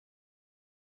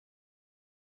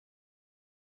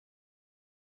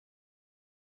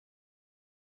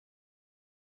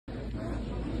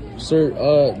Sir,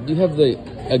 do you have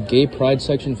a gay pride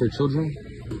section for children?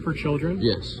 For children?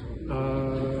 Yes.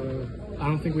 I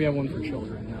don't think we have one for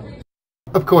children, no.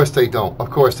 Of course they don't. Of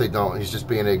course they don't. He's just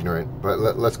being ignorant. But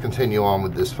let's continue on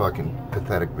with this fucking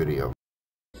pathetic video.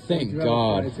 Thank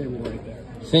God.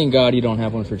 Thank God you don't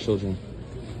have one for children.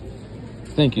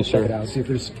 Thank you, sir. Check it out. See if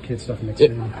there's kid stuff mixed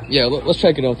in. Yeah, let's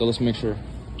check it out, though. Let's make sure.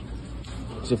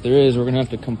 Because if there is, we're going to have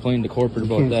to complain to corporate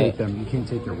about that. You can't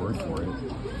take their word for it.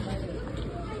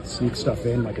 Sneak stuff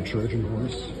in like a Trojan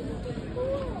horse.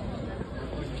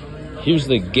 Here's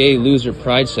the gay loser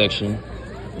pride section.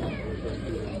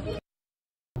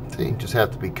 See, you just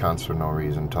have to be cunts for no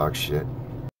reason, talk shit.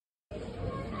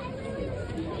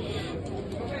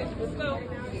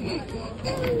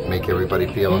 Make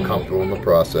everybody feel uncomfortable in the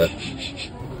process.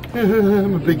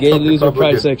 I'm a big gay loser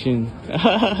pride section.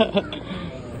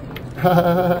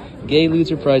 Gay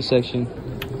loser pride section.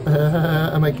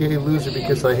 I'm a gay loser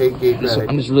because I hate gay pride.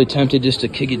 I'm just really tempted just to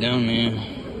kick it down, man.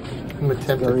 I'm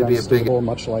tempted to be a big...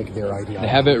 much like their ideology. They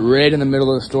have it right in the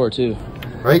middle of the store, too.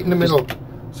 Right in the middle.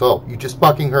 So, you just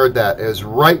fucking heard that. It was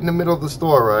right in the middle of the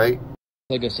store, right?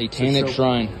 Like a satanic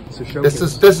shrine. This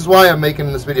is why I'm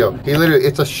making this video.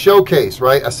 It's a showcase,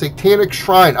 right? A satanic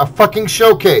shrine, a fucking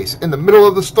showcase in the middle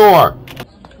of the store.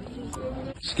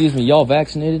 Excuse me, y'all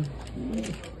vaccinated?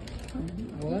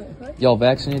 What? Y'all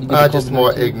vaccinated? Just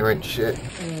more ignorant shit.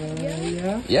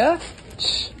 Yeah?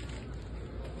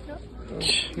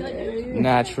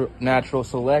 Natural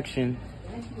selection.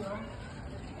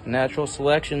 Natural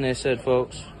selection, they said,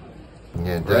 folks.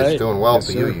 Yeah, that's doing well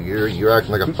for you. You're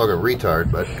acting like a fucking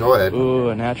retard, but go ahead. Ooh,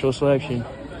 a natural selection.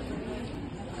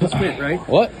 Ethan Schmidt, right?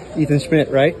 What? Ethan Schmidt,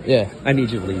 right? Yeah. I need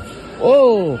you to leave.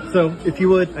 Whoa! So, if you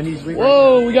would, I need you to leave.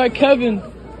 Whoa, we got Kevin.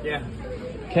 Yeah.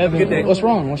 Kevin, good day. What's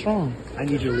wrong? What's wrong? I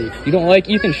need you to leave. You don't like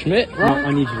Ethan Schmidt, bro? No,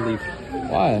 I need you to leave.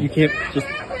 Why? You can't just...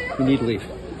 You need to leave.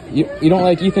 You don't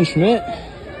like Ethan Schmidt?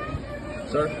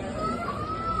 Sir?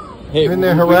 Hey, you're in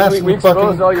there harassing the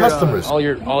fucking customers. All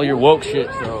your woke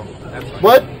shit, so...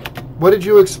 What? What did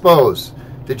you expose?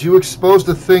 Did you expose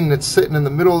the thing that's sitting in the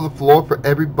middle of the floor for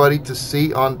everybody to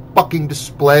see on fucking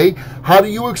display? How do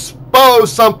you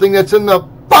expose something that's in the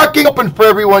fucking open for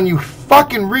everyone, you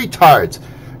fucking retards?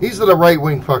 These are the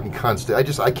right-wing fucking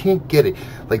cunts. I can't get it.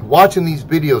 Like, watching these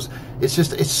videos,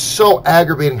 it's so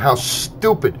aggravating how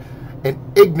stupid and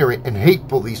ignorant and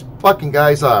hateful these fucking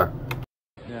guys are.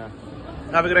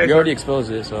 Have a good day. You already exposed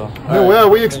it, so. No, well,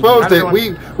 we exposed it.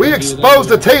 We exposed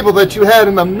the table that you had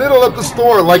in the middle of the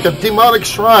store like a demonic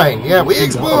shrine. Yeah, we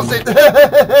exposed it.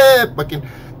 Fucking,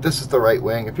 this is the right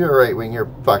wing. If you're a right wing, you're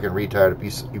a fucking retard if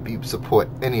you support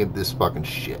any of this fucking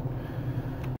shit.